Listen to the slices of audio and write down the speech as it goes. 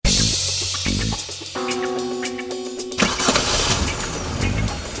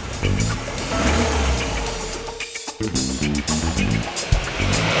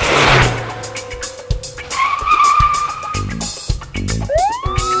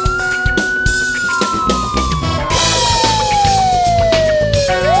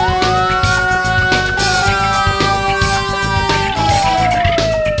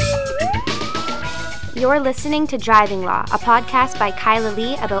You're listening to Driving Law, a podcast by Kyla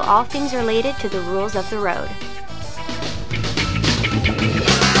Lee about all things related to the rules of the road.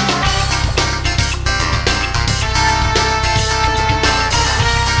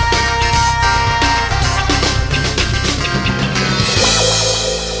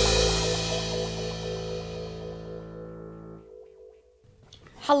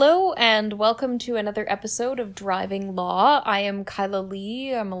 Hello and welcome to another episode of Driving Law. I am Kyla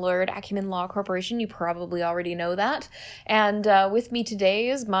Lee. I'm a lawyer at Acumen Law Corporation. You probably already know that. And with me today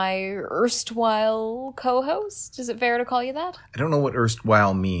is my erstwhile co-host. Is it fair to call you that? I don't know what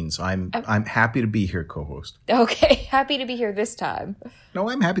erstwhile means. I'm happy to be here, co-host. Okay, happy to be here this time. No,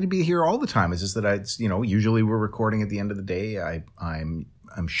 I'm happy to be here all the time. It's just that usually we're recording at the end of the day.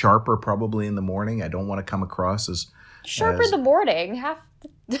 I'm sharper probably in the morning. I don't want to come across as sharper in the morning. Half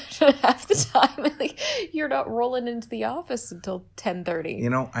the time, like, you're not rolling into the office until 10:30. You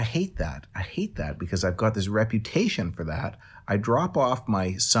know, I hate that. I hate that because I've got this reputation for that. I drop off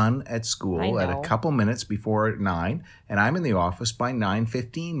my son at school at a couple minutes before 9, and I'm in the office by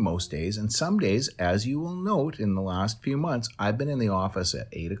 9:15 most days. And some days, as you will note in the last few months, I've been in the office at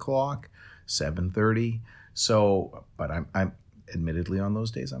 8 o'clock, 7:30. So, but I'm admittedly, on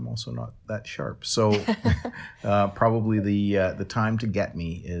those days, I'm also not that sharp. So probably the time to get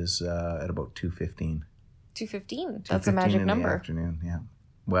me is at about 2:15. 2:15? That's a magic number. In the afternoon, yeah.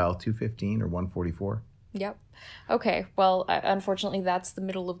 Well, 2:15 or 1:44. Yep. Okay. Well, unfortunately, that's the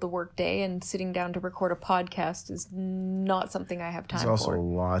middle of the workday, and sitting down to record a podcast is not something I have time for. There's also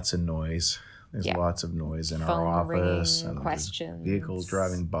lots of noise. There's lots of noise in phone our office. Ringing, and questions. Vehicles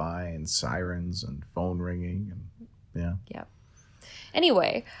driving by and sirens and phone ringing. And yeah.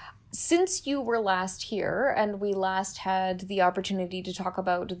 Anyway, since you were last here and we last had the opportunity to talk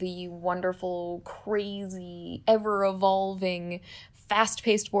about the wonderful, crazy, ever-evolving,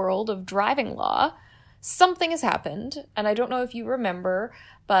 fast-paced world of driving law, something has happened. And I don't know if you remember,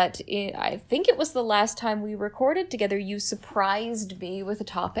 but I think it was the last time we recorded together, you surprised me with a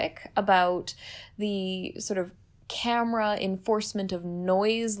topic about the sort of camera enforcement of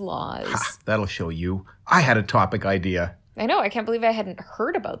noise laws. Ha, that'll show you. I had a topic idea. I know. I can't believe I hadn't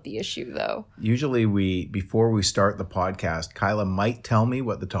heard about the issue, though. Usually before we start the podcast, Kyla might tell me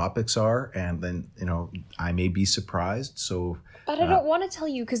what the topics are, and then, I may be surprised. So, but I don't want to tell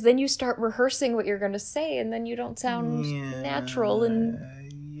you, because then you start rehearsing what you're going to say, and then you don't sound natural.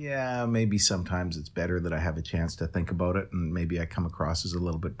 Yeah, maybe sometimes it's better that I have a chance to think about it, and maybe I come across as a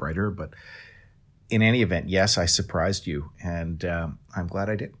little bit brighter. But in any event, yes, I surprised you, and I'm glad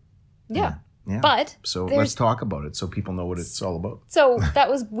I did. Yeah. Yeah. But so let's talk about it so people know what it's all about. So that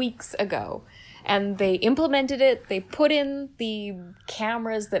was weeks ago, and they implemented it. They put in the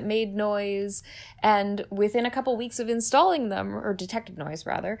cameras that made noise, and within a couple weeks of installing them, or detected noise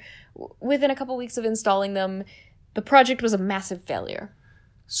rather, within a couple weeks of installing them, the project was a massive failure.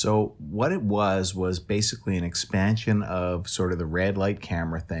 So what it was basically an expansion of sort of the red light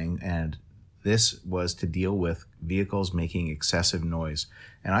camera thing, and this was to deal with vehicles making excessive noise.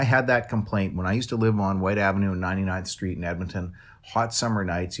 And I had that complaint when I used to live on White Avenue and 99th Street in Edmonton. Hot summer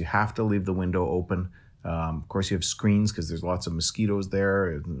nights, you have to leave the window open. Of course, you have screens because there's lots of mosquitoes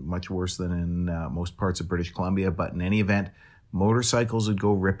there, much worse than in most parts of British Columbia. But in any event, motorcycles would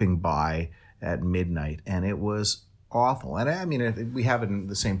go ripping by at midnight, and it was awful. And I mean, we have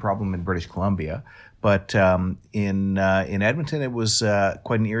the same problem in British Columbia, but in Edmonton, it was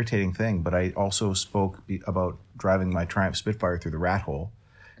quite an irritating thing. But I also spoke about driving my Triumph Spitfire through the rat hole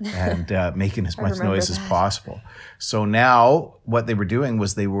and making as much noise as possible. So now what they were doing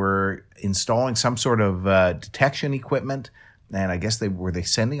was they were installing some sort of detection equipment. And I guess were they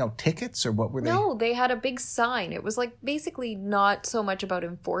sending out tickets, or what were they? No, they had a big sign. It was like basically not so much about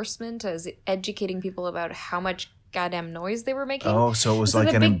enforcement as educating people about how much goddamn noise they were making. Oh, so it was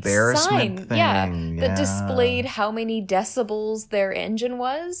like an embarrassment thing. Yeah, that displayed how many decibels their engine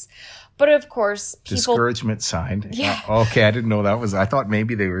was. But of course, people... Discouragement sign. Yeah. Okay, I didn't know that was... I thought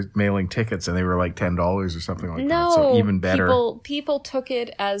maybe they were mailing tickets and they were like $10 or something like that. So even better. People took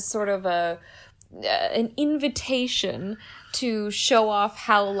it as sort of an invitation to show off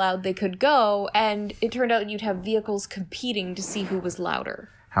how loud they could go, and it turned out you'd have vehicles competing to see who was louder.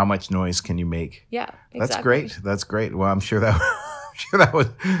 How much noise can you make? Yeah, exactly. That's great. Well, I'm sure that was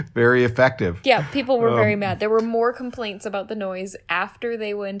very effective. Yeah, people were very mad. There were more complaints about the noise after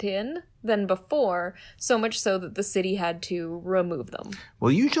they went in than before, so much so that the city had to remove them.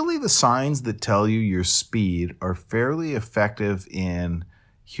 Well, usually the signs that tell you your speed are fairly effective in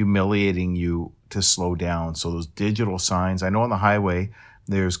humiliating you to slow down. So those digital signs, I know on the highway,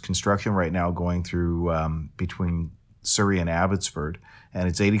 there's construction right now going through between Surrey and Abbotsford, and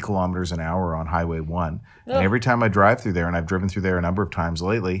it's 80 kilometers an hour on Highway 1. And every time I drive through there, and I've driven through there a number of times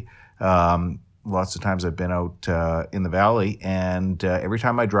lately, lots of times I've been out in the valley, and every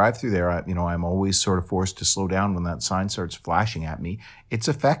time I drive through there, I'm always sort of forced to slow down when that sign starts flashing at me. It's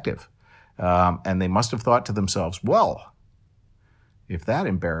effective. And they must have thought to themselves, well, if that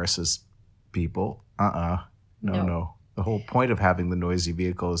embarrasses people, no. The whole point of having the noisy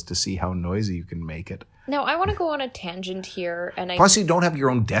vehicle is to see how noisy you can make it. Now, I want to go on a tangent here. Plus, you don't have your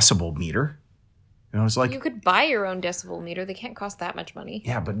own decibel meter. It's like... You could buy your own decibel meter. They can't cost that much money.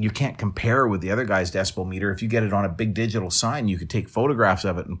 Yeah, but you can't compare with the other guy's decibel meter. If you get it on a big digital sign, you could take photographs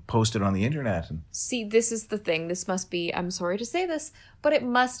of it and post it on the internet. See, this is the thing. This must be, I'm sorry to say this, but it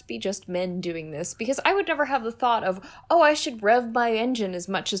must be just men doing this. Because I would never have the thought of, I should rev my engine as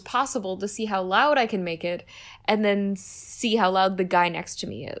much as possible to see how loud I can make it, and then see how loud the guy next to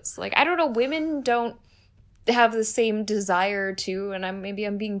me is. Like, I don't know, women don't have the same desire to, and maybe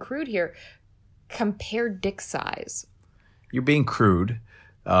I'm being crude here, compare dick size. You're being crude,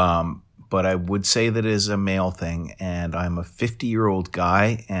 but I would say that is a male thing, and I'm a 50-year-old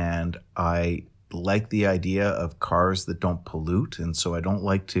guy, and I like the idea of cars that don't pollute, and so I don't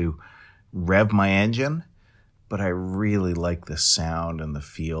like to rev my engine, but I really like the sound and the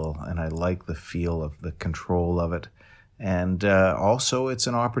feel, and I like the feel of the control of it. And also it's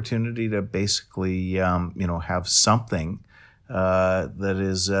an opportunity to basically, have something that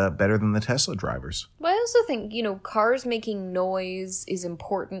is better than the Tesla drivers. Well, I also think, cars making noise is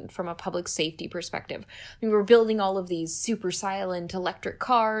important from a public safety perspective. I mean, we're building all of these super silent electric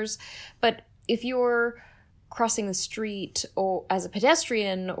cars, but if you're crossing the street or as a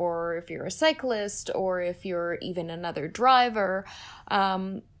pedestrian, or if you're a cyclist, or if you're even another driver,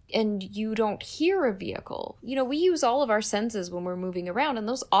 and you don't hear a vehicle. We use all of our senses when we're moving around, and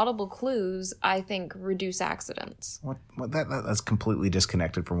those audible clues, I think, reduce accidents. That's completely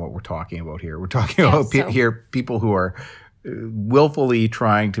disconnected from what we're talking about here. We're talking about people who are willfully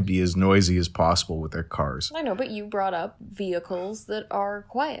trying to be as noisy as possible with their cars. I know, but you brought up vehicles that are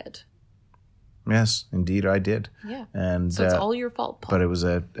quiet. Yes, indeed, I did. Yeah, and so it's all your fault, Paul. But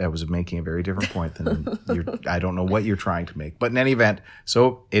I was making a very different point than I don't know what you're trying to make. But in any event,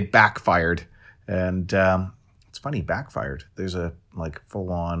 so it backfired, and it's funny, backfired. There's a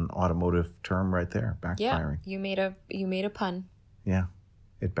full-on automotive term right there, backfiring. Yeah, you made a pun. Yeah,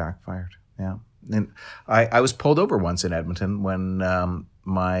 it backfired. Yeah, and I was pulled over once in Edmonton when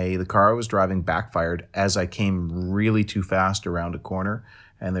the car I was driving backfired as I came really too fast around a corner.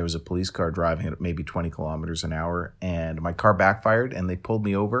 And there was a police car driving at maybe 20 kilometers an hour, and my car backfired, and they pulled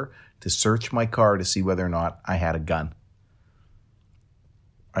me over to search my car to see whether or not I had a gun.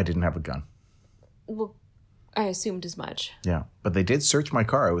 I didn't have a gun. Well, I assumed as much. Yeah, but they did search my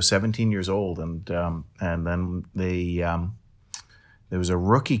car. I was 17 years old, and then there was a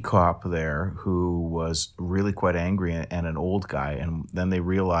rookie cop there who was really quite angry and an old guy, and then they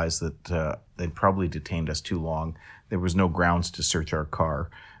realized that they'd probably detained us too long. There was no grounds to search our car.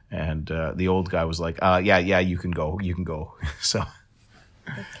 And the old guy was like, yeah, you can go. So.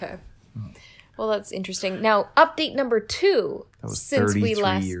 Okay. Well, that's interesting. Now, update number 2. That was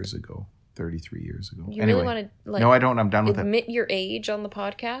 33 years ago. You really want to, no, I don't. I'm done with it. Admit your age on the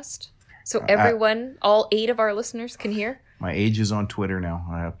podcast? So everyone, all 8 of our listeners can hear? My age is on Twitter now.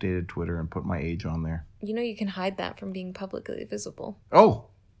 I updated Twitter and put my age on there. You can hide that from being publicly visible. Oh,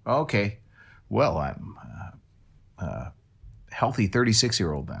 okay. Well, I'm healthy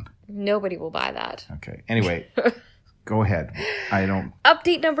 36-year-old then. Nobody will buy that. Okay. Anyway, go ahead.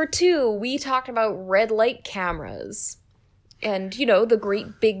 Update number 2. We talked about red light cameras. And, the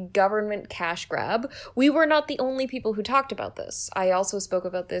great big government cash grab. We were not the only people who talked about this. I also spoke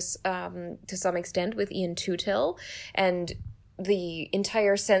about this to some extent with Ian Tootill, and the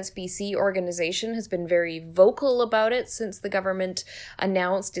entire Sense BC organization has been very vocal about it since the government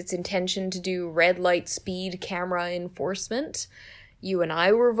announced its intention to do red light speed camera enforcement. You and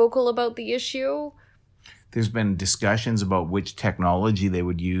I were vocal about the issue. There's been discussions about which technology they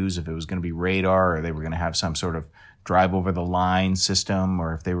would use, if it was going to be radar or they were going to have some sort of drive over the line system,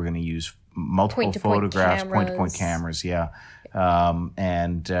 or if they were going to use multiple photographs, point-to-point cameras. Yeah.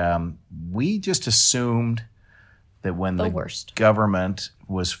 We just assumed that when the government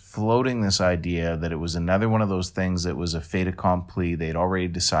was floating this idea that it was another one of those things that was a fait accompli, they'd already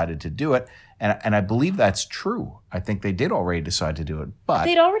decided to do it. And I believe that's true. I think they did already decide to do it. But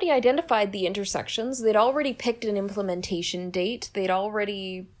they'd already identified the intersections. They'd already picked an implementation date. They'd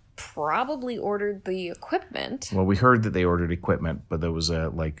already probably ordered the equipment. Well, we heard that they ordered equipment, but there was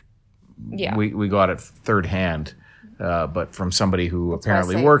we got it third hand. but from somebody who That's why I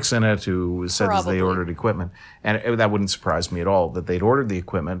apparently say works in it, who said that they probably. ordered equipment. And that wouldn't surprise me at all that they'd ordered the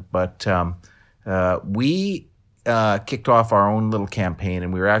equipment. But we kicked off our own little campaign,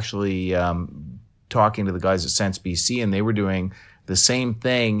 and we were actually talking to the guys at Sense BC, and they were doing the same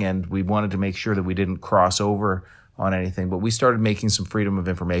thing, and we wanted to make sure that we didn't cross over on anything. But we started making some freedom of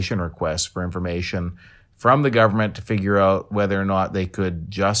information requests for information from the government to figure out whether or not they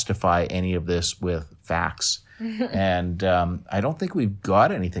could justify any of this with facts. And I don't think we've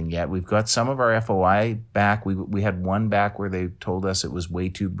got anything yet. We've got some of our FOI back. We had one back where they told us it was way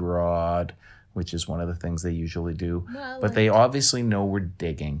too broad, which is one of the things they usually do. Well, but they obviously know we're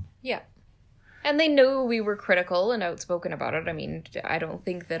digging. Yeah. And they know we were critical and outspoken about it. I mean, I don't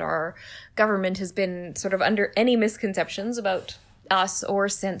think that our government has been sort of under any misconceptions about us or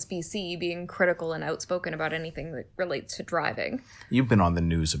Sense BC being critical and outspoken about anything that relates to driving. You've been on the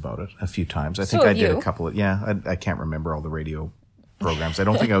news about it a few times. I So think I have did you. a couple of, I can't remember all the radio programs. I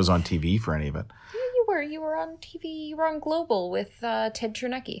don't think I was on TV for any of it. Yeah, you were on TV, you were on Global with Ted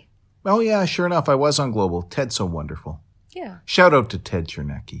Chernecki. Oh yeah, sure enough, I was on Global. Ted's so wonderful. Yeah, Shout out to Ted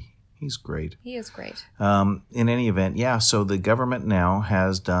Chernecki. He's great. he is great. In any event, yeah, so the government now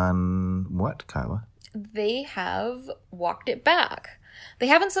has done what, Kyla? They have walked it back. They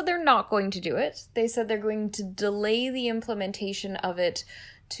haven't said they're not going to do it. They said they're going to delay the implementation of it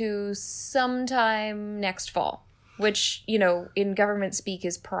to sometime next fall, which, in government speak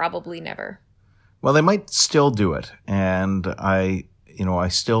is probably never. Well, they might still do it, and I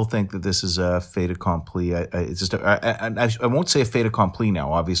still think that this is a fait accompli. I won't say a fait accompli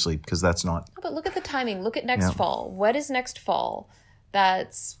now, obviously, because that's not. But look at the timing. Look at next fall. What is next fall?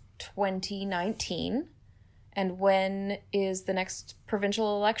 That's 2019. And when is the next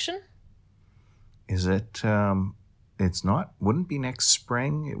provincial election? Is it? It's not. Wouldn't be next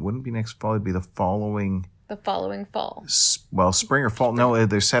spring. It wouldn't be next fall. It'd be the following. The following fall. Well, spring or fall. No,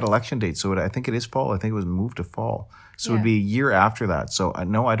 there's set election dates, so I think it is fall. I think it was moved to fall, so it'd be a year after that. So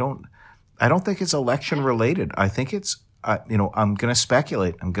no, I don't think it's election related. I think it's. I'm going to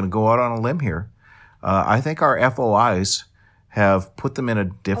speculate. I'm going to go out on a limb here. I think our FOIs have put them in a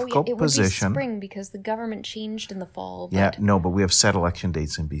difficult it position. would be spring because the government changed in the fall. But Yeah, no, but we have set election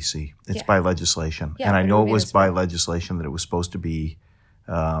dates in BC. It's by legislation. Yeah, and I but it know would it be in was the by spring. legislation that it was supposed to be,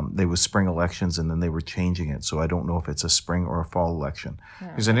 they was spring elections and then they were changing it. So I don't know if it's a spring or a fall election.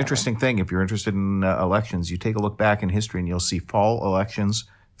 There's an interesting thing. If you're interested in elections, you take a look back in history and you'll see fall elections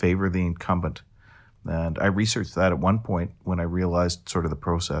favor the incumbent. And I researched that at one point when I realized sort of the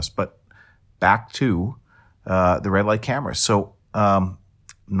process. But back to the red light cameras. So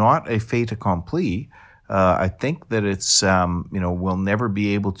not a fait accompli. I think that it's, we'll never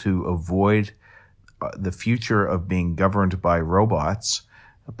be able to avoid the future of being governed by robots.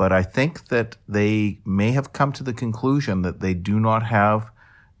 But I think that they may have come to the conclusion that they do not have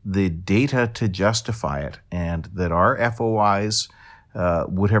the data to justify it, and that our FOIs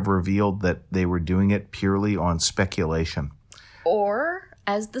would have revealed that they were doing it purely on speculation. Or,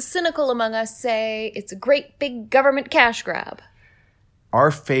 as the cynical among us say, it's a great big government cash grab.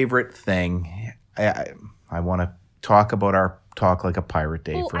 Our favorite thing, I want to talk about our Talk Like a Pirate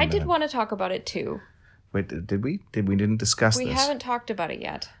Day Well, for a I minute. did want to talk about it too. Wait, did we? We didn't discuss We this. haven't talked about it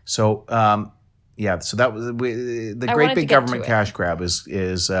yet. So, so that was the I great wanted to big get government to it. cash grab is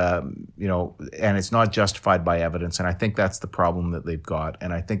and it's not justified by evidence. And I think that's the problem that they've got.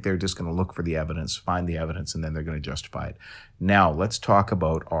 And I think they're just going to look for the evidence, find the evidence, and then they're going to justify it. Now, let's talk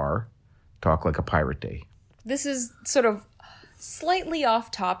about our Talk Like a Pirate Day. This is sort of slightly off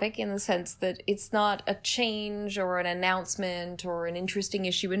topic in the sense that it's not a change or an announcement or an interesting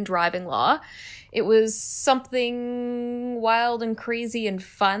issue in driving law. It was something wild and crazy and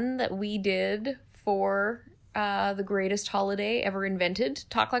fun that we did for the greatest holiday ever invented,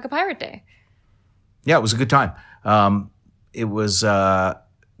 Talk Like a Pirate Day. Yeah, it was a good time. It was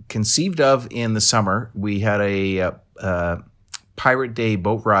conceived of in the summer. We had a Pirate Day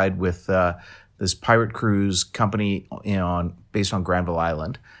boat ride with this pirate cruise company based on Granville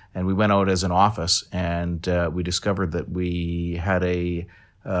Island. And we went out as an office, and we discovered that we had a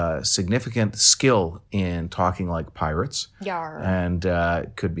significant skill in talking like pirates. Yar. And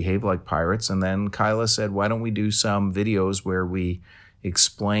could behave like pirates. And then Kyla said, why don't we do some videos where we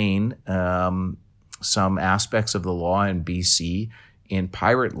explain some aspects of the law in BC in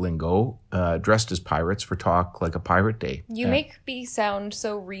pirate lingo dressed as pirates for Talk Like a Pirate Day. You make me sound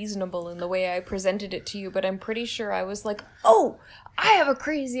so reasonable in the way I presented it to you, but I'm pretty sure I was like, oh, I have a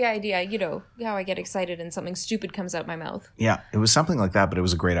crazy idea. You know how I get excited and something stupid comes out my mouth. Yeah, it was something like that, but it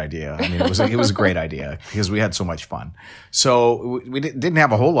was a great idea. I mean, it was a great idea because we had so much fun. So we didn't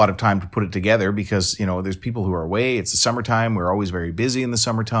have a whole lot of time to put it together because, you know, there's people who are away. It's the summertime. We're always very busy in the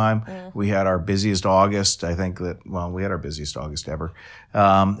summertime. We had our busiest August. I think we had our busiest August ever.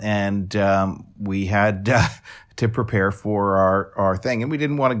 We had to prepare for our thing. And we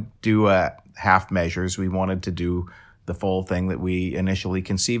didn't want to do half measures. We wanted to do the full thing that we initially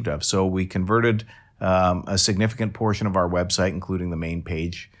conceived of. So we converted a significant portion of our website, including the main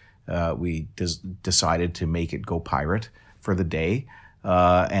page. We decided to make it go pirate for the day.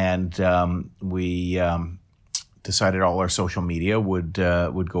 We decided all our social media would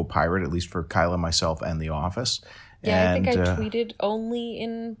go pirate, at least for Kyla, myself, and the office. Yeah, I think I tweeted only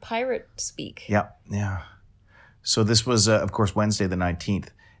in pirate speak. Yeah. So this was, of course, Wednesday the 19th.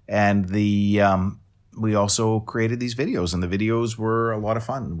 And we also created these videos, and the videos were a lot of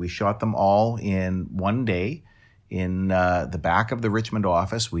fun. We shot them all in one day in the back of the Richmond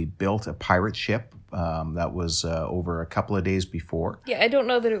office. We built a pirate ship that was over a couple of days before. Yeah, I don't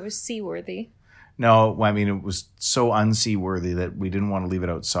know that it was seaworthy. No, I mean, it was so unseaworthy that we didn't want to leave it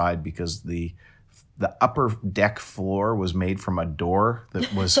outside because the upper deck floor was made from a door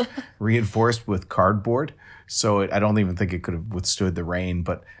that was reinforced with cardboard. So I don't even think it could have withstood the rain.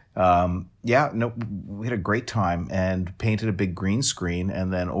 But we had a great time and painted a big green screen.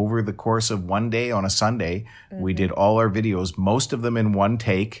 And then over the course of one day on a Sunday, we did all our videos, most of them in one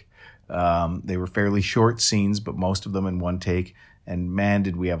take. They were fairly short scenes, but most of them in one take. And man,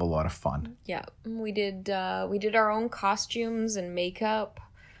 did we have a lot of fun. Yeah, we did our own costumes and makeup.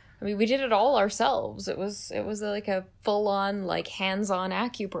 I mean, we did it all ourselves. It was like a full-on, like, hands-on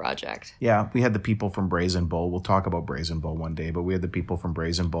project. Yeah, we had the people from Brazen Bull. We'll talk about Brazen Bull one day, but we had the people from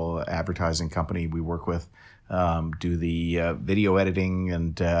Brazen Bull advertising company we work with do the video editing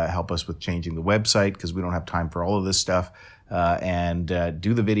and help us with changing the website because we don't have time for all of this stuff. And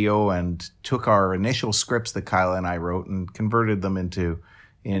do the video and took our initial scripts that Kyla and I wrote and converted them into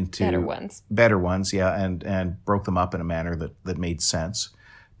better ones, yeah, and broke them up in a manner that made sense.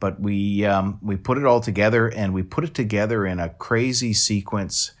 But we put it all together, and we put it together in a crazy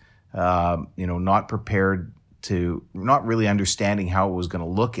sequence, not prepared to, not really understanding how it was going to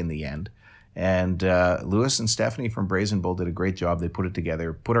look in the end. And Lewis and Stephanie from Brazen Bull did a great job. They put it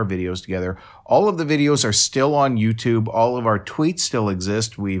together, put our videos together. All of the videos are still on YouTube. All of our tweets still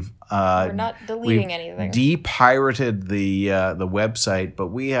exist. We're not deleting anything. De-pirated the website, but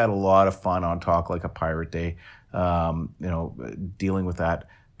we had a lot of fun on Talk Like a Pirate Day, dealing with that.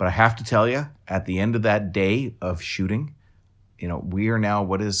 But I have to tell you, at the end of that day of shooting, we are now,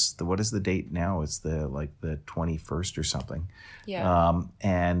 what is the date now? It's the 21st or something. Yeah.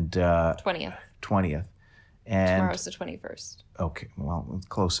 20th. And tomorrow's the 21st. Okay, well,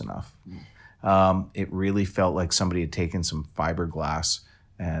 close enough. It really felt like somebody had taken some fiberglass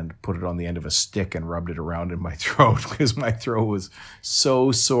and put it on the end of a stick and rubbed it around in my throat because my throat was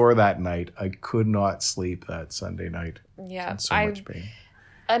so sore that night. I could not sleep that Sunday night. Yeah. So much pain.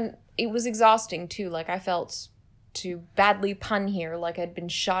 And it was exhausting too. Like, I felt, to badly pun here, like I'd been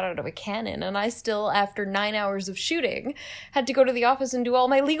shot out of a cannon, and I still, after 9 hours of shooting, had to go to the office and do all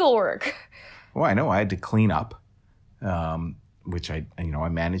my legal work. Well, I know I had to clean up, which I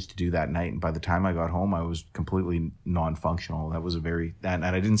managed to do that night. And by the time I got home, I was completely non-functional. That was and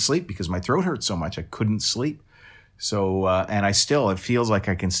I didn't sleep because my throat hurt so much. I couldn't sleep. So, and it feels like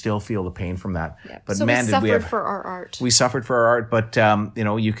I can still feel the pain from that. Yeah. But so man, we suffered for our art. We suffered for our art, but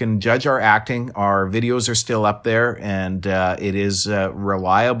you can judge our acting. Our videos are still up there, and it is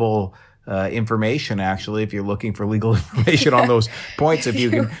reliable information. Actually, if you're looking for legal information on those points, if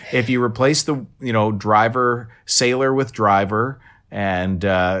you replace the sailor with driver, and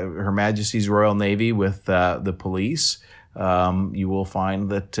Her Majesty's Royal Navy with the police. You will find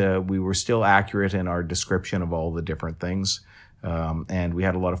that we were still accurate in our description of all the different things. And we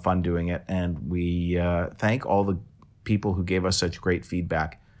had a lot of fun doing it. And we thank all the people who gave us such great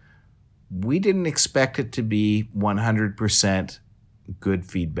feedback. We didn't expect it to be 100% good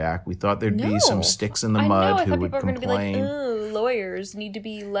feedback. We thought there'd be some sticks in the mud who would complain. Be like, lawyers need to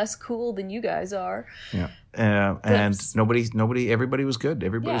be less cool than you guys are. Yeah. And everybody was good.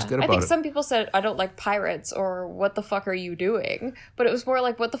 Everybody was good about it. I think some people said, I don't like pirates, or what the fuck are you doing? But it was more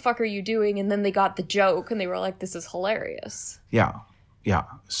like, what the fuck are you doing? And then they got the joke and they were like, this is hilarious. Yeah. Yeah.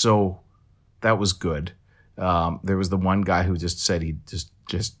 So that was good. There was the one guy who just said he just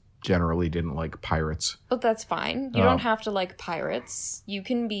generally didn't like pirates. But that's fine. You don't have to like pirates. You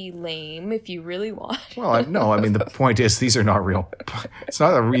can be lame if you really want. Well, no, I mean, the point is these are not real. It's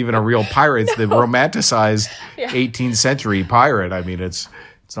not even a real pirate. It's the romanticized 18th century pirate. I mean, it's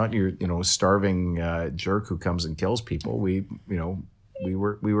not your, starving jerk who comes and kills people. We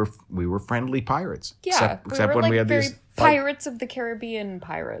were friendly pirates. Yeah, except when we had very these Pirates of the Caribbean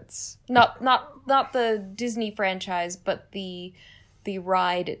pirates. Not the Disney franchise, but the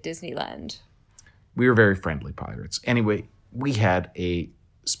ride at Disneyland. We were very friendly pirates. Anyway, we had a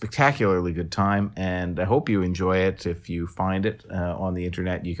spectacularly good time, and I hope you enjoy it. If you find it on the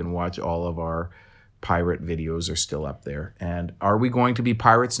internet, you can watch all of our pirate videos are still up there. And are we going to be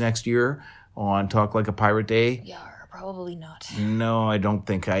pirates next year on Talk Like a Pirate Day? Yeah, probably not. No, I don't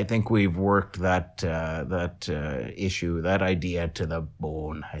think. I think we've worked that issue, that idea to the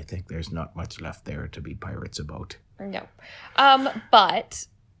bone. I think there's not much left there to be pirates about. No. But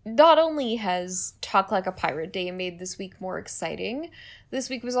not only has Talk Like a Pirate Day made this week more exciting, this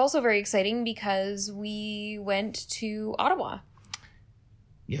week was also very exciting because we went to Ottawa.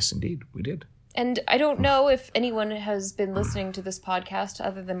 Yes, indeed, we did. And I don't know if anyone has been listening to this podcast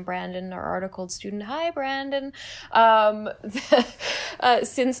other than Brandon, our articled student. Hi, Brandon.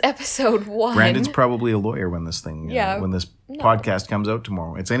 Since episode 1. Brandon's probably a lawyer when this podcast comes out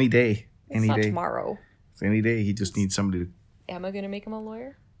tomorrow. It's any day. It's not tomorrow. It's any day. He just needs somebody to... Emma going to make him a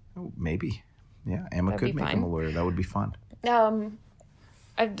lawyer? Oh, maybe. Yeah, Emma could make him a lawyer. That would be fun.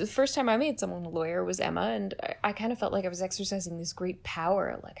 The first time I made someone a lawyer was Emma, and I kind of felt like I was exercising this great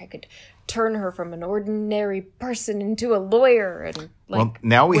power. Like I could turn her from an ordinary person into a lawyer and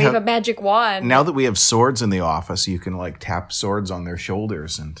wave a magic wand. Now that we have swords in the office, you can tap swords on their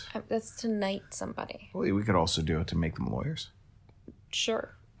shoulders and... That's to knight somebody. Well, we could also do it to make them lawyers.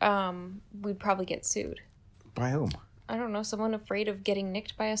 Sure. We'd probably get sued. By whom? I don't know, someone afraid of getting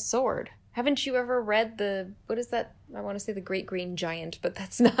nicked by a sword. Haven't you ever read what is that? I want to say The Great Green Giant, but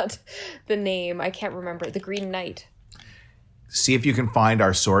that's not the name. I can't remember. The Green Knight. See if you can find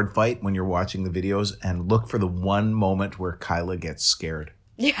our sword fight when you're watching the videos and look for the one moment where Kyla gets scared.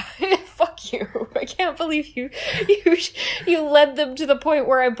 Yeah, fuck you. I can't believe you led them to the point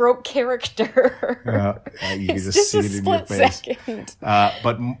where I broke character. It's just a split second.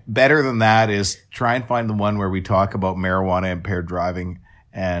 But better than that is try and find the one where we talk about marijuana impaired driving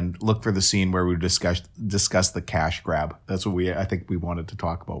and look for the scene where we discuss the cash grab. That's what I think we wanted to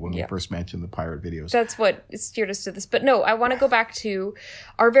talk about when we first mentioned the pirate videos. That's what steered us to this. But no, I want to go back to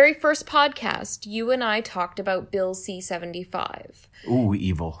our very first podcast. You and I talked about Bill C-75. Ooh,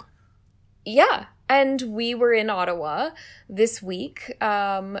 evil. Yeah. And we were in Ottawa this week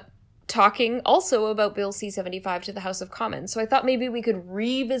talking also about Bill C-75 to the House of Commons. So I thought maybe we could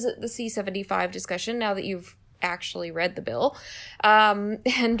revisit the C-75 discussion now that you've actually read the bill, and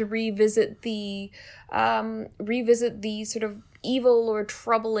revisit the sort of evil or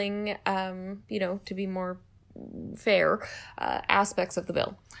troubling, to be more fair, aspects of the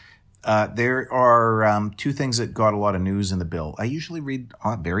bill. There are two things that got a lot of news in the bill. I usually read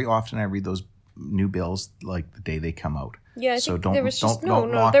very often. I read those new bills like the day they come out. Yeah, I so think don't there was just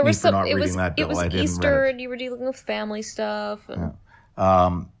don't knock there me was for some. not reading that bill. It was I didn't Easter, read it. and you were dealing with family stuff. And...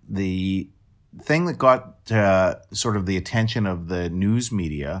 Yeah. The thing that got sort of the attention of the news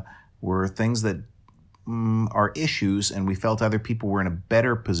media were things that are issues, and we felt other people were in a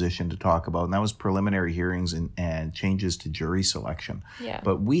better position to talk about, and that was preliminary hearings and changes to jury selection. Yeah.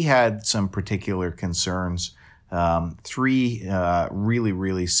 But we had some particular concerns, three really,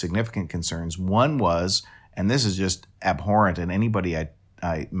 really significant concerns. One was, and this is just abhorrent, and anybody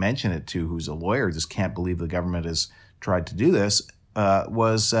I mention it to who's a lawyer just can't believe the government has tried to do this,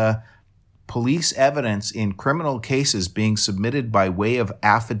 was police evidence in criminal cases being submitted by way of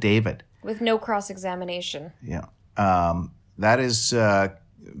affidavit. With no cross-examination. Yeah. That is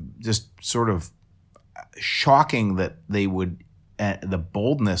just sort of shocking that they would, the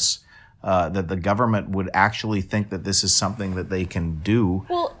boldness that the government would actually think that this is something that they can do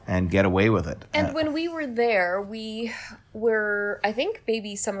and get away with it. And when we were there, we were, I think,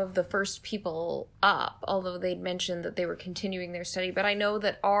 maybe some of the first people up, although they'd mentioned that they were continuing their study. But I know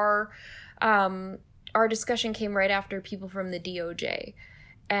that our discussion came right after people from the DOJ.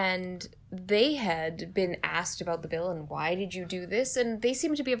 And they had been asked about the bill and why did you do this? And they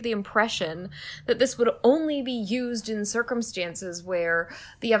seemed to be of the impression that this would only be used in circumstances where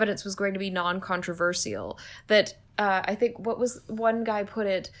the evidence was going to be non-controversial. That I think what was one guy put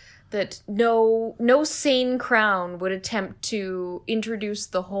it, that no sane Crown would attempt to introduce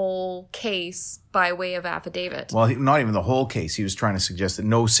the whole case by way of affidavit. Well, not even the whole case. He was trying to suggest that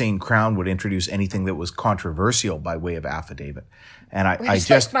no sane Crown would introduce anything that was controversial by way of affidavit. And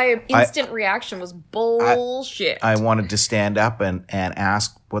my instant reaction was bullshit. I wanted to stand up and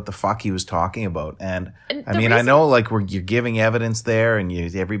ask what the fuck he was talking about. And I mean, I know like you're giving evidence there and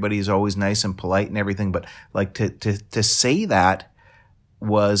everybody's always nice and polite and everything, but like to say that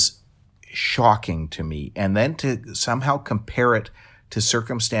was shocking to me. And then to somehow compare it to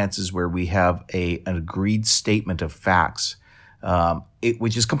circumstances where we have an agreed statement of facts,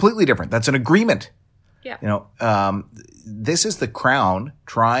 which is completely different. That's an agreement. Yeah. You know, this is the Crown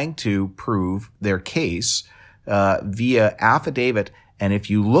trying to prove their case via affidavit. And if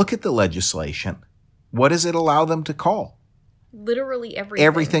you look at the legislation, what does it allow them to call? Literally everything.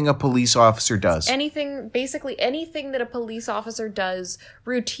 Everything a police officer does. Basically anything that a police officer does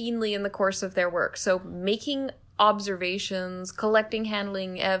routinely in the course of their work. So making observations, collecting,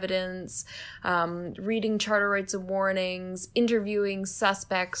 handling evidence, reading charter rights and warnings, interviewing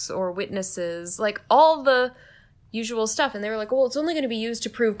suspects or witnesses, like all the usual stuff. And they were like, well, it's only going to be used to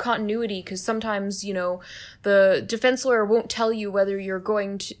prove continuity because sometimes, you know, the defense lawyer won't tell you whether they're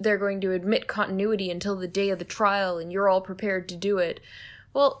going to admit continuity until the day of the trial and you're all prepared to do it.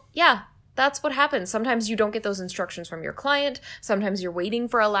 Well, yeah, that's what happens. Sometimes you don't get those instructions from your client. Sometimes you're waiting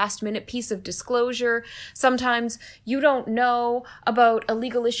for a last-minute piece of disclosure. Sometimes you don't know about a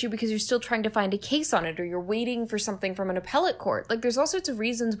legal issue because you're still trying to find a case on it, or you're waiting for something from an appellate court. Like, there's all sorts of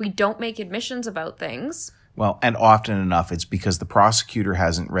reasons we don't make admissions about things. Well, and often enough, it's because the prosecutor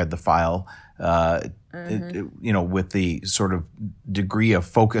hasn't read the file, with the sort of degree of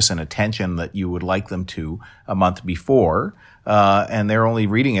focus and attention that you would like them to a month before. And they're only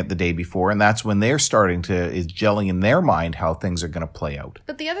reading it the day before. And that's when they're starting is gelling in their mind how things are going to play out.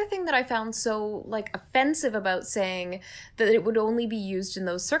 But the other thing that I found so offensive about saying that it would only be used in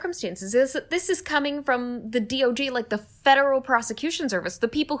those circumstances is that this is coming from the DOJ, like the Federal Prosecution Service, the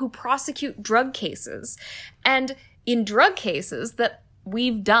people who prosecute drug cases. And in drug cases that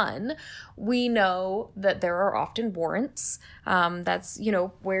we've done, we know that there are often warrants. That's,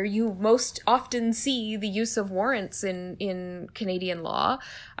 where you most often see the use of warrants in Canadian law,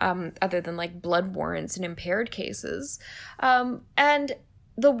 other than like blood warrants in impaired cases. And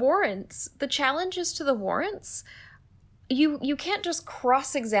the warrants, the challenges to the warrants, you can't just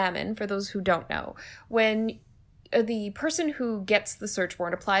cross-examine, for those who don't know, when the person who gets the search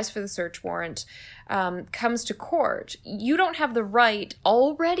warrant, applies for the search warrant, comes to court, you don't have the right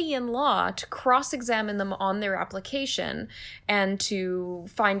already in law to cross-examine them on their application and to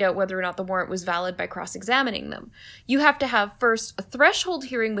find out whether or not the warrant was valid by cross-examining them. You have to have first a threshold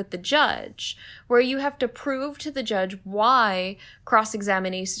hearing with the judge where you have to prove to the judge why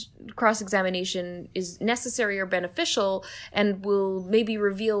cross-examination is necessary or beneficial and will maybe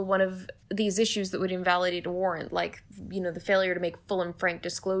reveal one of these issues that would invalidate a warrant, like, the failure to make full and frank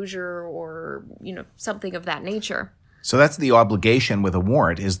disclosure or, something of that nature. So that's the obligation with a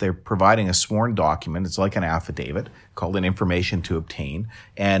warrant, is they're providing a sworn document. It's like an affidavit called an information to obtain,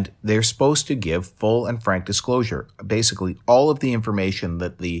 and they're supposed to give full and frank disclosure. Basically, all of the information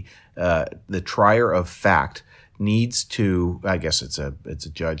that the trier of fact needs to, I guess it's a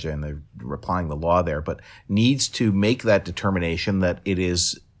judge and they're applying the law there, but needs to make that determination that it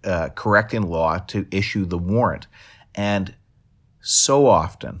is correct in law to issue the warrant. And so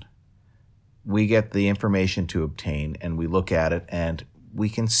often we get the information to obtain and we look at it and we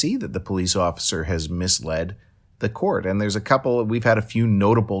can see that the police officer has misled the court. And we've had a few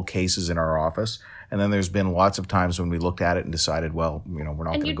notable cases in our office. And then there's been lots of times when we looked at it and decided, well, we're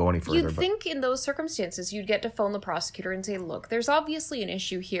not going to go any further. You'd think in those circumstances, you'd get to phone the prosecutor and say, look, there's obviously an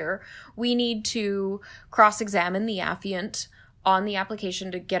issue here. We need to cross-examine the affiant on the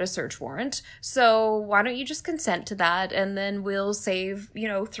application to get a search warrant. So why don't you just consent to that? And then we'll save,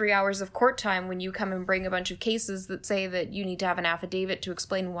 3 hours of court time when you come and bring a bunch of cases that say that you need to have an affidavit to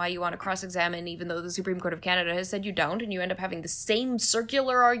explain why you want to cross-examine, even though the Supreme Court of Canada has said you don't, and you end up having the same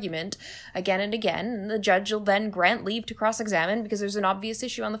circular argument again and again. And the judge will then grant leave to cross-examine because there's an obvious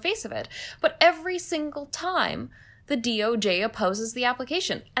issue on the face of it. But every single time, the DOJ opposes the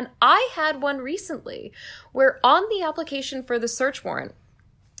application. And I had one recently where on the application for the search warrant,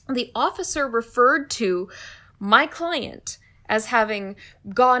 the officer referred to my client as having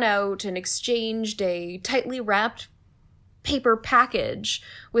gone out and exchanged a tightly wrapped paper package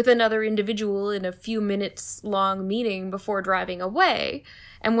with another individual in a few minutes long meeting before driving away.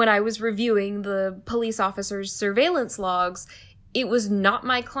 And when I was reviewing the police officer's surveillance logs, it was not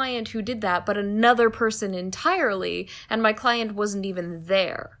my client who did that, but another person entirely, and my client wasn't even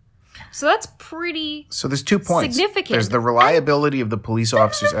there. So that's pretty So there's 2 points. significant. There's the reliability of the police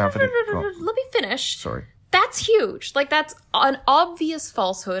officer's affidavit. Let me finish. Sorry. That's huge. Like, that's an obvious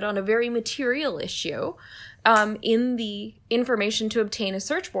falsehood on a very material issue in the information to obtain a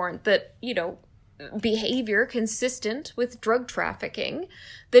search warrant that, you know, behavior consistent with drug trafficking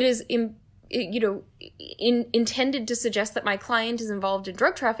that is, intended to suggest that my client is involved in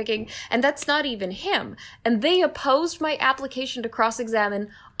drug trafficking, and that's not even him. And they opposed my application to cross-examine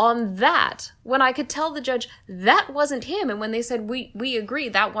on that when I could tell the judge that wasn't him. And when they said, we agree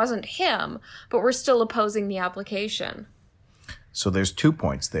that wasn't him, but we're still opposing the application. So there's 2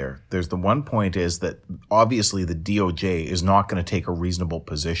 points there. There's the one point is that obviously the DOJ is not going to take a reasonable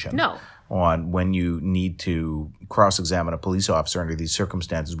position on when you need to cross-examine a police officer under these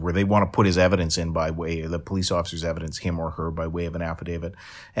circumstances where they want to put his evidence in by way of the police officer's evidence, him or her, by way of an affidavit.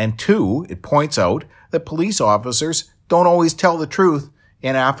 And 2, it points out that police officers don't always tell the truth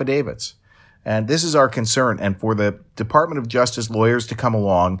in affidavits. And this is our concern. And for the Department of Justice lawyers to come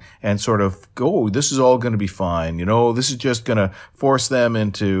along and sort of go, this is all going to be fine. You know, this is just going to force them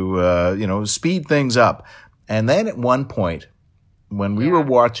into, speed things up. And then at one point, when we were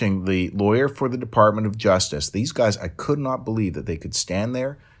watching the lawyer for the Department of Justice, these guys, I could not believe that they could stand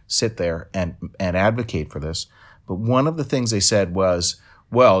there, sit there, and advocate for this. But one of the things they said was,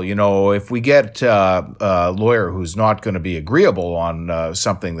 well, you know, if we get a lawyer who's not going to be agreeable on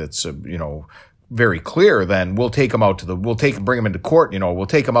something that's, very clear, then we'll take him bring him into court. You know, we'll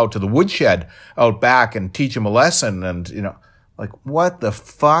take him out to the woodshed out back and teach him a lesson. And, like, what the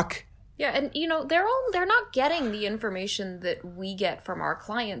fuck? Yeah, and they're not getting the information that we get from our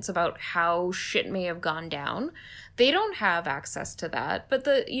clients about how shit may have gone down. They don't have access to that. But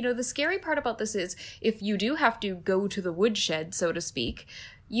the scary part about this is if you do have to go to the woodshed, so to speak,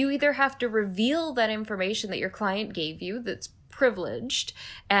 you either have to reveal that information that your client gave you that's privileged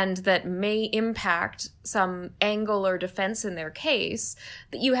and that may impact some angle or defense in their case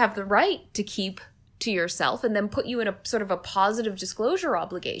that you have the right to keep to yourself and then put you in a sort of a positive disclosure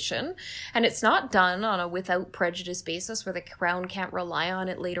obligation. And it's not done on a without prejudice basis where the Crown can't rely on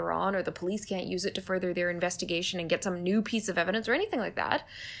it later on or the police can't use it to further their investigation and get some new piece of evidence or anything like that.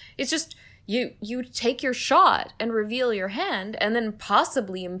 It's just you take your shot and reveal your hand and then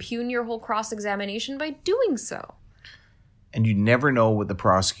possibly impugn your whole cross-examination by doing so. And you never know what the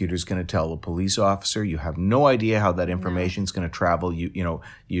prosecutor's going to tell a police officer. You have no idea how that information is going to travel. You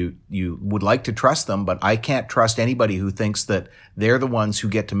would like to trust them, but I can't trust anybody who thinks that they're the ones who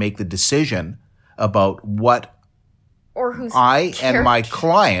get to make the decision about what or who's and my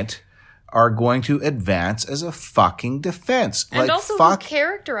client are going to advance as a fucking defense. And also who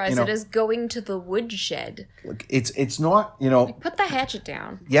characterize it as going to the woodshed. It's not, put the hatchet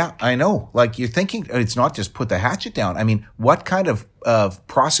down. Yeah, I know. Like, you're thinking, it's not just put the hatchet down. I mean, what kind of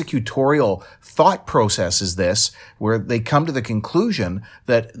prosecutorial thought process is this where they come to the conclusion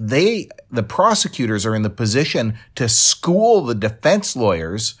that the prosecutors are in the position to school the defense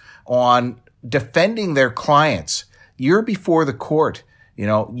lawyers on defending their clients? You're before the court.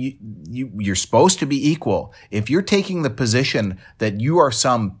 You're supposed to be equal. If you're taking the position that you are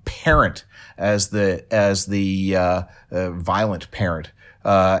some parent as the violent parent,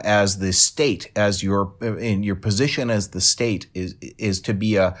 as the state, as in your position as the state is to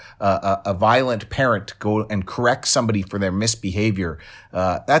be a violent parent to go and correct somebody for their misbehavior,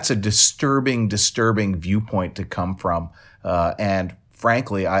 that's a disturbing viewpoint to come from. And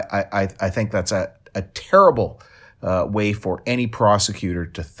frankly, I think that's a terrible way for any prosecutor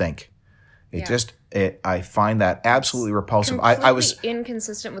to think. I find that absolutely repulsive. I was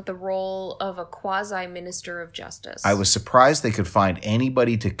inconsistent with the role of a quasi-minister of justice. I was surprised they could find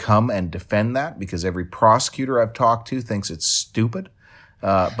anybody to come and defend that because every prosecutor I've talked to thinks it's stupid.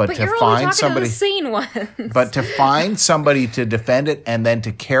 But to you're find only somebody, to the sane ones. But to find somebody to defend it and then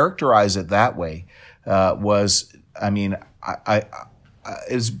to characterize it that way was, I mean,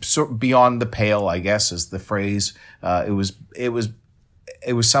 is beyond the pale, I guess, is the phrase.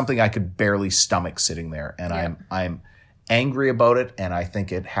 It was something I could barely stomach sitting there, and I'm angry about it, and I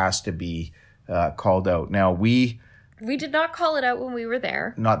think it has to be called out. Now we did not call it out when we were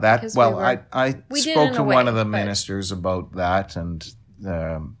there. Not that well. I spoke to one of the ministers about that, and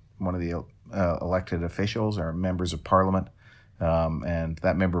one of the elected officials or members of Parliament, and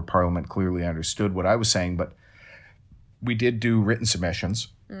that member of Parliament clearly understood what I was saying, but. We did do written submissions,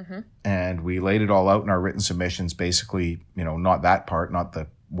 and we laid it all out in our written submissions, basically, not that part, not the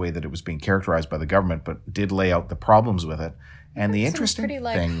way that it was being characterized by the government, but did lay out the problems with it. And the interesting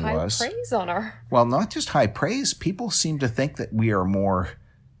thing was... high praise on our... Well, not just high praise. People seem to think that we are more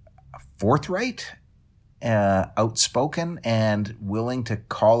forthright outspoken and willing to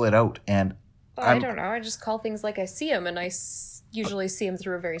call it out. And I don't know. I just call things like I see them, and usually see them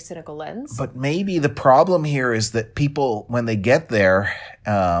through a very cynical lens. But maybe the problem here is that people, when they get there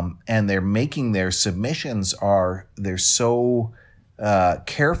and they're making their submissions, they're so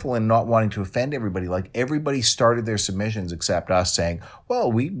careful in not wanting to offend everybody. Like, everybody started their submissions except us saying,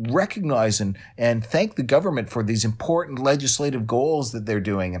 well, we recognize and thank the government for these important legislative goals that they're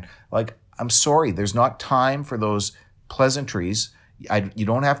doing. And like, I'm sorry, there's not time for those pleasantries. You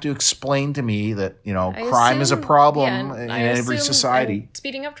don't have to explain to me that, crime is a problem in every society.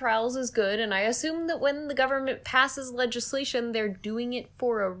 Speeding up trials is good, and I assume that when the government passes legislation, they're doing it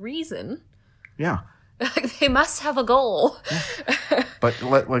for a reason. Yeah. They must have a goal. Yeah. But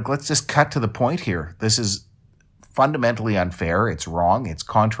let's just cut to the point here. This is fundamentally unfair. It's wrong. It's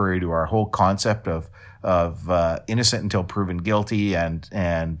contrary to our whole concept of innocent until proven guilty, and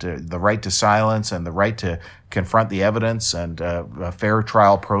the right to silence and the right to confront the evidence and a fair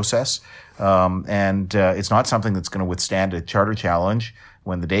trial process. It's not something that's going to withstand a charter challenge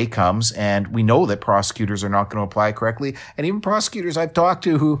when the day comes. And we know that prosecutors are not going to apply it correctly. And even prosecutors I've talked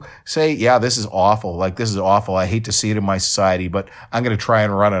to who say, yeah, this is awful. Like, this is awful. I hate to see it in my society, but I'm going to try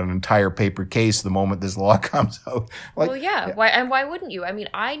and run an entire paper case the moment this law comes out. Well, yeah. Why wouldn't you? I mean,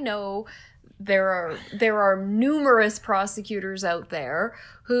 I know there are numerous prosecutors out there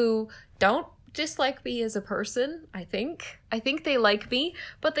who don't dislike me as a person. I think they like me,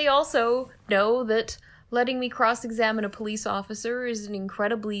 but they also know that letting me cross-examine a police officer is an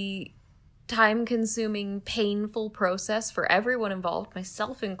incredibly time-consuming, painful process for everyone involved,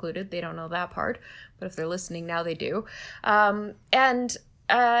 myself included. They don't know that part, but if they're listening now, they do.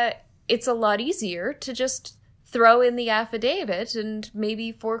 It's a lot easier to just throw in the affidavit and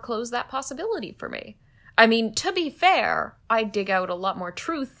maybe foreclose that possibility for me. I mean, to be fair, I dig out a lot more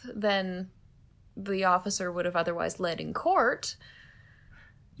truth than the officer would have otherwise led in court.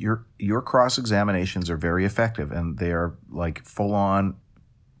 Your cross-examinations are very effective, and they are like full-on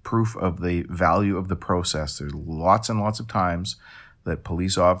proof of the value of the process. There's lots and lots of times that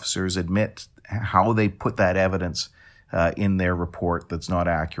police officers admit how they put that evidence in their report that's not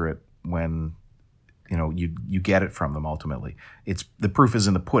accurate when you get it from them ultimately. The proof is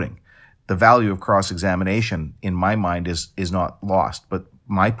in the pudding. The value of cross-examination, in my mind, is not lost. But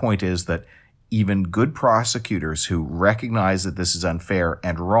my point is that even good prosecutors who recognize that this is unfair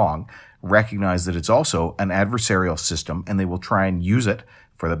and wrong recognize that it's also an adversarial system, and they will try and use it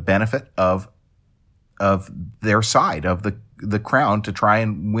for the benefit of their side, of the crown, to try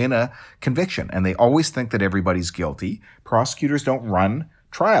and win a conviction. And they always think that everybody's guilty. Prosecutors don't run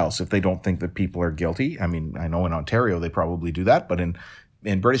trials if they don't think that people are guilty. I mean, I know in Ontario they probably do that, but in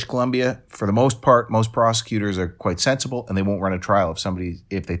British Columbia, for the most part, most prosecutors are quite sensible, and they won't run a trial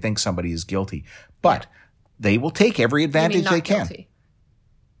if they think somebody is guilty. But they will take every advantage they can. Guilty.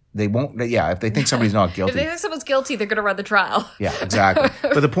 They won't. Yeah, if they think somebody's not guilty. If they think someone's guilty, they're going to run the trial. Yeah, exactly.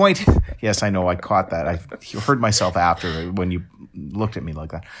 But the point, yes, I know, I caught that. I heard myself after when you looked at me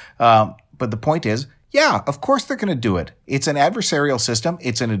like that. But the point is, yeah, of course they're going to do it. It's an adversarial system.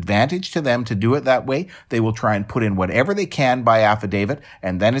 It's an advantage to them to do it that way. They will try and put in whatever they can by affidavit,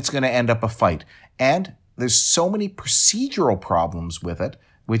 and then it's going to end up a fight. And there's so many procedural problems with it,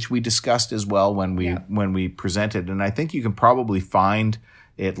 which we discussed as well when we presented. And I think you can probably find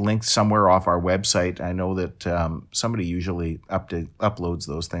it linked somewhere off our website. I know that somebody usually uploads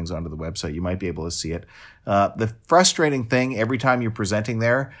those things onto the website. You might be able to see it. The frustrating thing every time you're presenting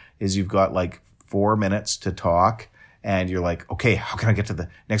there is you've got like 4 minutes to talk, and you're like, okay, how can I get to the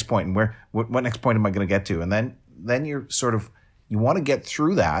next point? And what next point am I going to get to? And then you're you want to get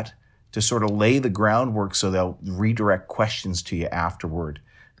through that to sort of lay the groundwork so they'll redirect questions to you afterward,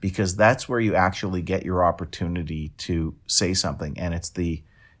 because that's where you actually get your opportunity to say something. And it's the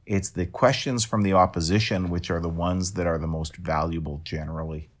questions from the opposition which are the ones that are the most valuable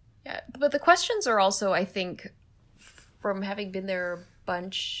generally. Yeah, but the questions are also, I think, from having been there a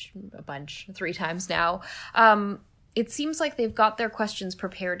bunch 3 times now, it seems like they've got their questions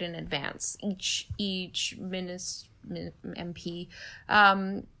prepared in advance. Each MP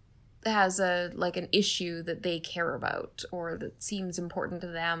has an issue that they care about or that seems important to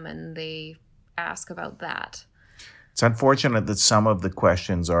them, and they ask about that. It's unfortunate that some of the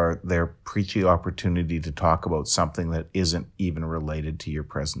questions are their preachy opportunity to talk about something that isn't even related to your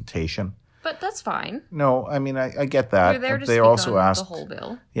presentation. But that's fine. No, I mean, I get that. You're there to they speak also on asked, the whole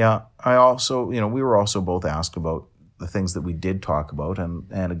bill. Yeah, I also, we were also both asked about the things that we did talk about.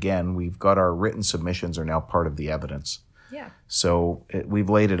 And again, we've got our written submissions are now part of the evidence. Yeah. So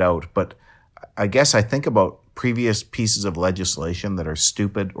we've laid it out. But I guess I think about previous pieces of legislation that are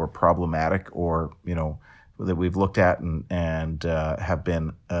stupid or problematic, or that we've looked at and have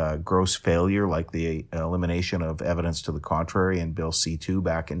been a gross failure, like the elimination of evidence to the contrary in Bill C2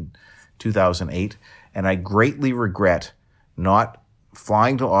 back in 2008. And I greatly regret not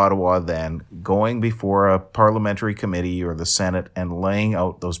flying to Ottawa then, going before a parliamentary committee or the Senate and laying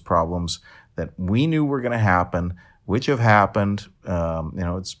out those problems that we knew were going to happen, which have happened.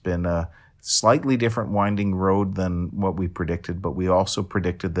 It's been a slightly different winding road than what we predicted, but we also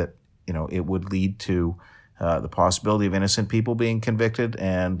predicted that, it would lead to the possibility of innocent people being convicted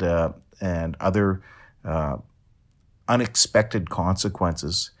and other unexpected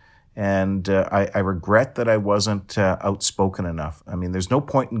consequences. And I regret that I wasn't outspoken enough. I mean, there's no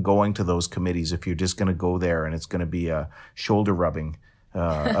point in going to those committees if you're just going to go there and it's going to be a shoulder rubbing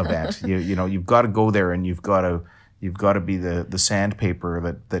event. You've got to go there, and you've got to be the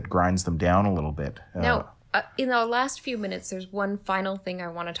sandpaper that grinds them down a little bit. Now, in our last few minutes, there's one final thing I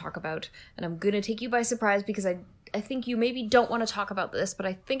want to talk about, and I'm going to take you by surprise because I think you maybe don't want to talk about this, but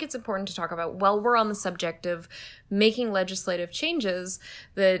I think it's important to talk about while we're on the subject of making legislative changes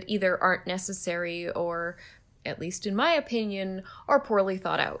that either aren't necessary or, at least in my opinion, are poorly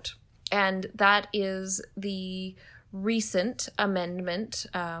thought out. And that is the recent amendment,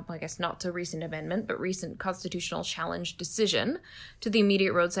 I guess not so recent amendment, but recent constitutional challenge decision to the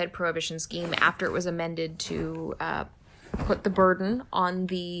immediate roadside prohibition scheme after it was amended to put the burden on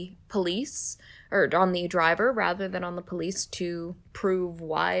the police, or on the driver rather than on the police, to prove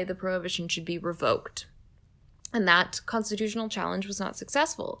why the prohibition should be revoked. And that constitutional challenge was not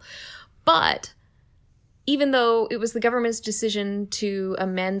successful. But even though it was the government's decision to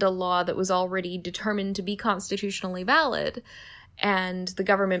amend a law that was already determined to be constitutionally valid, and the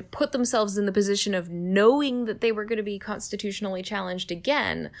government put themselves in the position of knowing that they were going to be constitutionally challenged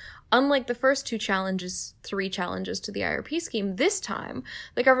again, unlike the first three challenges to the IRP scheme, this time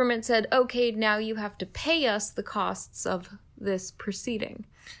the government said, okay, now you have to pay us the costs of this proceeding.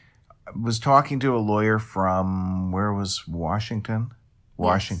 I was talking to a lawyer from, Washington?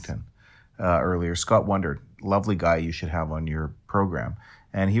 Washington. Earlier, Scott Wonder, lovely guy you should have on your program.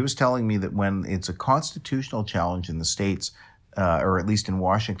 And he was telling me that when it's a constitutional challenge in the States, or at least in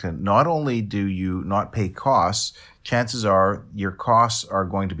Washington, not only do you not pay costs, chances are your costs are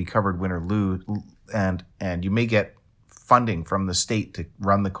going to be covered win or lose, and you may get funding from the state to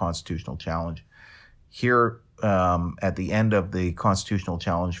run the constitutional challenge. Here, at the end of the constitutional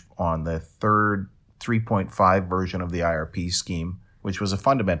challenge on the third 3.5 version of the IRP scheme, which was a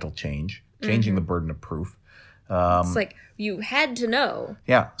fundamental change, changing the burden of proof. It's like you had to know.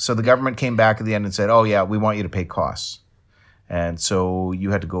 Yeah. So the government came back at the end and said, oh, yeah, we want you to pay costs. And so you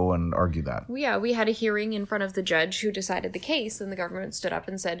had to go and argue that. Yeah, we had a hearing in front of the judge who decided the case, and the government stood up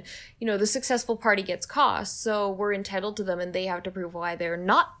and said, the successful party gets costs, so we're entitled to them, and they have to prove why they're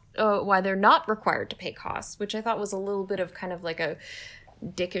not required to pay costs, which I thought was a little bit of kind of like a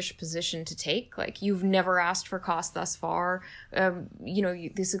dickish position to take. Like, you've never asked for costs thus far.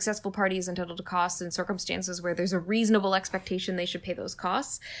 The successful party is entitled to costs in circumstances where there's a reasonable expectation they should pay those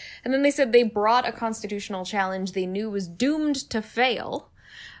costs. And then they said they brought a constitutional challenge they knew was doomed to fail,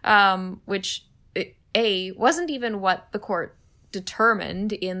 which wasn't even what the court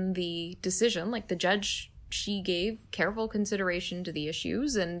determined in the decision. Like, the judge, she gave careful consideration to the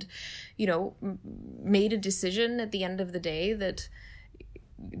issues and, made a decision at the end of the day that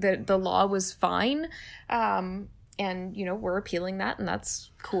the law was fine, and we're appealing that, and that's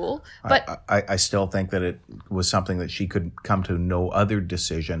cool. But I still think that it was something that she could come to no other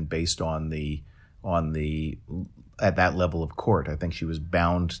decision based on the at that level of court. I think she was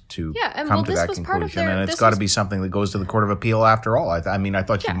bound to come to that conclusion, and it's got to be something that goes to the Court of Appeal after all. I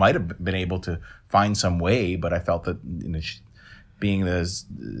thought she might have been able to find some way, but I felt that being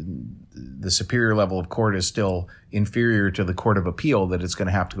the superior level of court is still inferior to the Court of Appeal, that it's going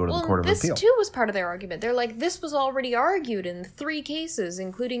to have to go to the Court of Appeal. This too was part of their argument. They're like, this was already argued in 3 cases,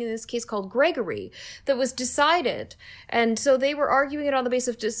 including in this case called Gregory, that was decided. And so they were arguing it on the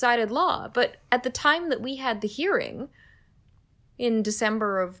basis of decided law. But at the time that we had the hearing in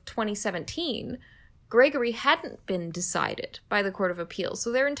December of 2017, Gregory hadn't been decided by the Court of Appeal.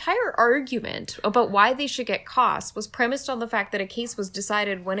 So their entire argument about why they should get costs was premised on the fact that a case was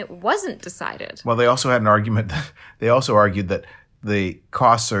decided when it wasn't decided. Well, they also had an argument that they also argued that the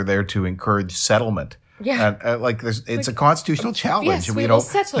costs are there to encourage settlement. Yeah. It's a constitutional challenge. Yes, we will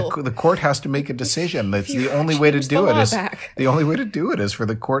settle. The court has to make a decision. That's the only way to do it. The only way to do it is for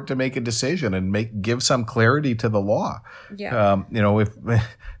the court to make a decision and give some clarity to the law. Yeah. If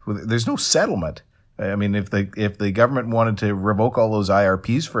there's no settlement. I mean, if the government wanted to revoke all those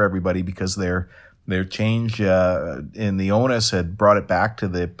IRPs for everybody because they're their change in the onus had brought it back to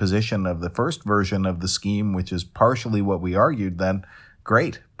the position of the first version of the scheme, which is partially what we argued, then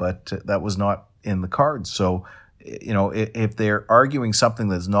great. But that was not in the cards. So, if they're arguing something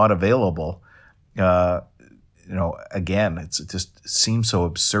that's not available, again, it just seems so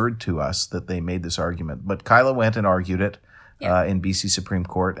absurd to us that they made this argument. But Kyla went and argued it in BC Supreme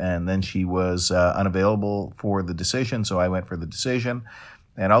Court, and then she was unavailable for the decision, so I went for the decision.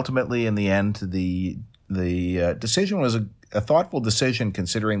 And ultimately, in the end, the decision was a thoughtful decision,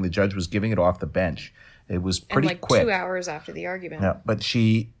 considering the judge was giving it off the bench. It was pretty quick. 2 hours after the argument. Yeah, but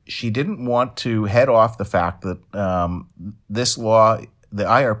she didn't want to head off the fact that this law, the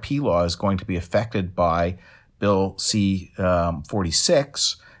IRP law, is going to be affected by Bill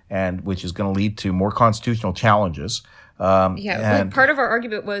C-46, and which is going to lead to more constitutional challenges. Part of our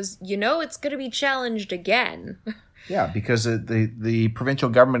argument was, it's going to be challenged again. Yeah, because the provincial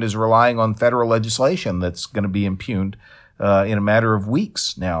government is relying on federal legislation that's going to be impugned in a matter of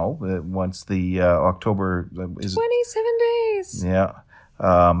weeks now, once the October... is 27 days! Yeah,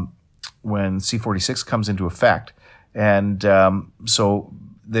 when C-46 comes into effect. And so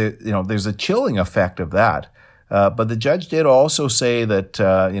there's a chilling effect of that. But the judge did also say that,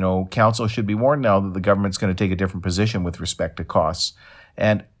 council should be warned now that the government's going to take a different position with respect to costs.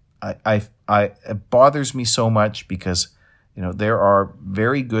 And it bothers me so much because, there are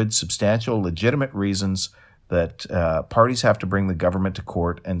very good, substantial, legitimate reasons that parties have to bring the government to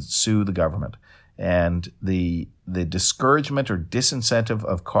court and sue the government. And the discouragement or disincentive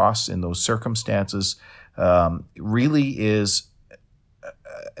of costs in those circumstances really is,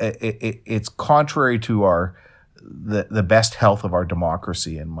 it's contrary to the best health of our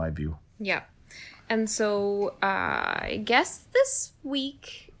democracy, in my view. Yeah. And so I guess this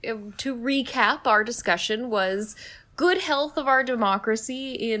week, to recap our discussion, was good health of our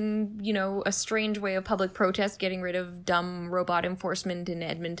democracy in, a strange way of public protest, getting rid of dumb robot enforcement in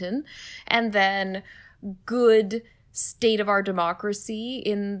Edmonton. And then good state of our democracy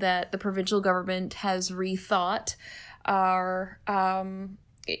in that the provincial government has rethought our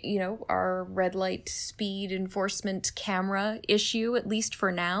red light speed enforcement camera issue, at least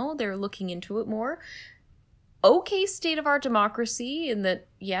for now. They're looking into it more. Okay state of our democracy in that,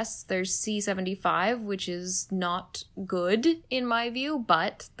 yes, there's C-75, which is not good in my view,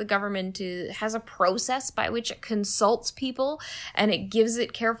 but the government has a process by which it consults people and it gives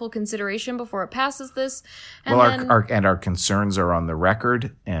it careful consideration before it passes this. And our concerns are on the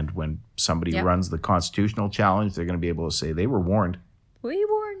record, and when somebody runs the constitutional challenge, they're going to be able to say they were warned. We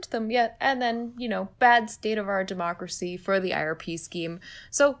warned them, yeah. And then, bad state of our democracy for the IRP scheme.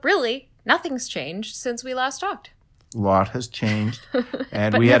 So really, nothing's changed since we last talked. A lot has changed,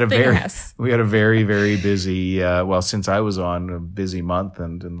 and we had a very, very busy. Since I was on, a busy month,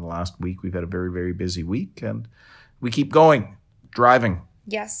 and in the last week we've had a very, very busy week, and we keep going, driving.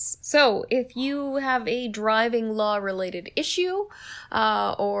 Yes. So if you have a driving law related issue,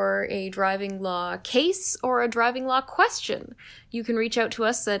 or a driving law case, or a driving law question, you can reach out to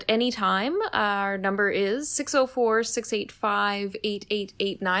us at any time. Our number is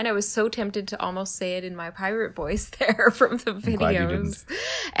 604-685-8889. I was so tempted to almost say it in my pirate voice there from the videos. I'm glad you didn't.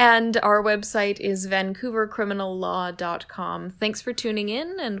 And our website is vancouvercriminallaw.com. Thanks for tuning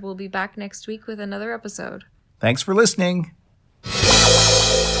in, and we'll be back next week with another episode. Thanks for listening.